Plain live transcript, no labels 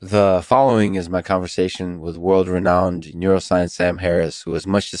The following is my conversation with world-renowned neuroscience Sam Harris, who has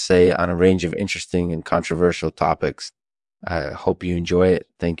much to say on a range of interesting and controversial topics. I hope you enjoy it.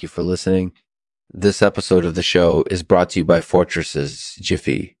 Thank you for listening. This episode of the show is brought to you by Fortress's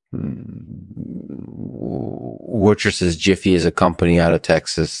Jiffy. Fortress's Jiffy is a company out of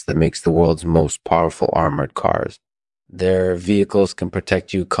Texas that makes the world's most powerful armored cars. Their vehicles can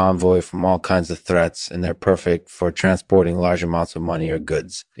protect you convoy from all kinds of threats, and they're perfect for transporting large amounts of money or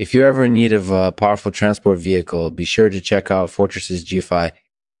goods. If you're ever in need of a powerful transport vehicle, be sure to check out Fortress's GFI.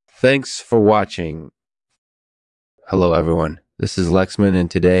 Thanks for watching. Hello, everyone. This is Lexman, and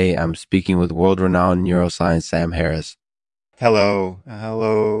today I'm speaking with world-renowned neuroscience Sam Harris. Hello.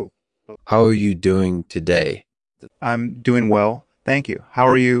 Hello. How are you doing today? I'm doing well. Thank you. How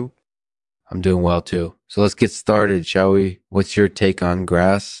are you? I'm doing well, too. So let's get started, shall we? What's your take on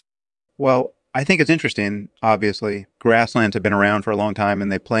grass? Well, I think it's interesting, obviously. Grasslands have been around for a long time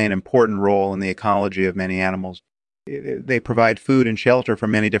and they play an important role in the ecology of many animals. They provide food and shelter for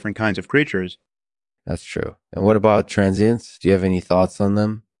many different kinds of creatures. That's true. And what about transients? Do you have any thoughts on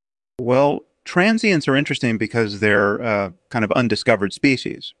them? Well, transients are interesting because they're kind of undiscovered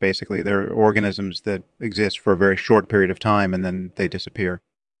species, basically. They're organisms that exist for a very short period of time and then they disappear.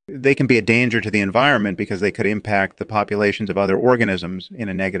 They can be a danger to the environment because they could impact the populations of other organisms in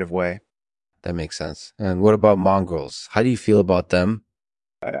a negative way. That makes sense. And what about mongrels? How do you feel about them?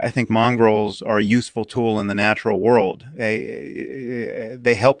 I think mongrels are a useful tool in the natural world.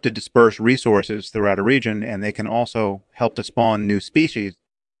 They help to disperse resources throughout a region, and they can also help to spawn new species.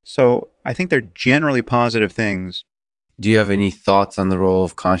 So I think they're generally positive things. Do you have any thoughts on the role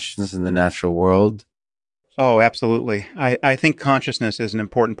of consciousness in the natural world? Oh, absolutely. I think consciousness is an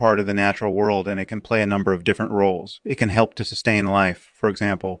important part of the natural world, and it can play a number of different roles. It can help to sustain life, for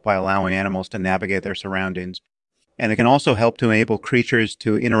example, by allowing animals to navigate their surroundings. And it can also help to enable creatures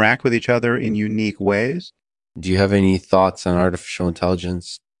to interact with each other in unique ways. Do you have any thoughts on artificial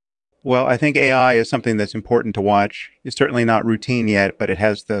intelligence? Well, I think AI is something that's important to watch. It's certainly not routine yet, but it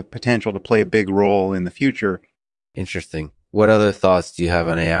has the potential to play a big role in the future. Interesting. What other thoughts do you have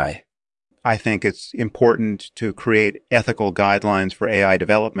on AI? I think it's important to create ethical guidelines for AI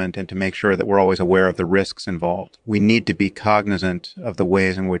development and to make sure that we're always aware of the risks involved. We need to be cognizant of the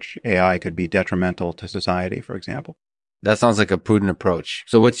ways in which AI could be detrimental to society, for example. That sounds like a prudent approach.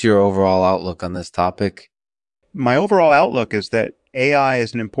 So what's your overall outlook on this topic? My overall outlook is that AI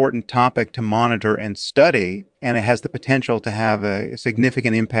is an important topic to monitor and study, and it has the potential to have a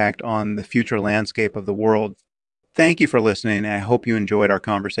significant impact on the future landscape of the world. Thank you for listening, and I hope you enjoyed our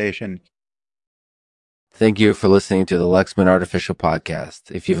conversation. Thank you for listening to the Lexman Artificial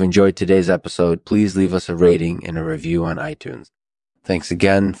Podcast. If you've enjoyed today's episode, please leave us a rating and a review on iTunes. Thanks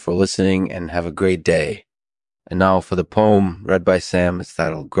again for listening and have a great day. And now for the poem read by Sam. It's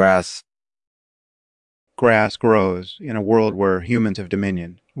titled Grass. Grass grows in a world where humans have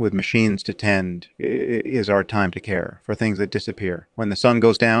dominion. With machines to tend is our time to care for things that disappear. When the sun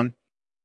goes down,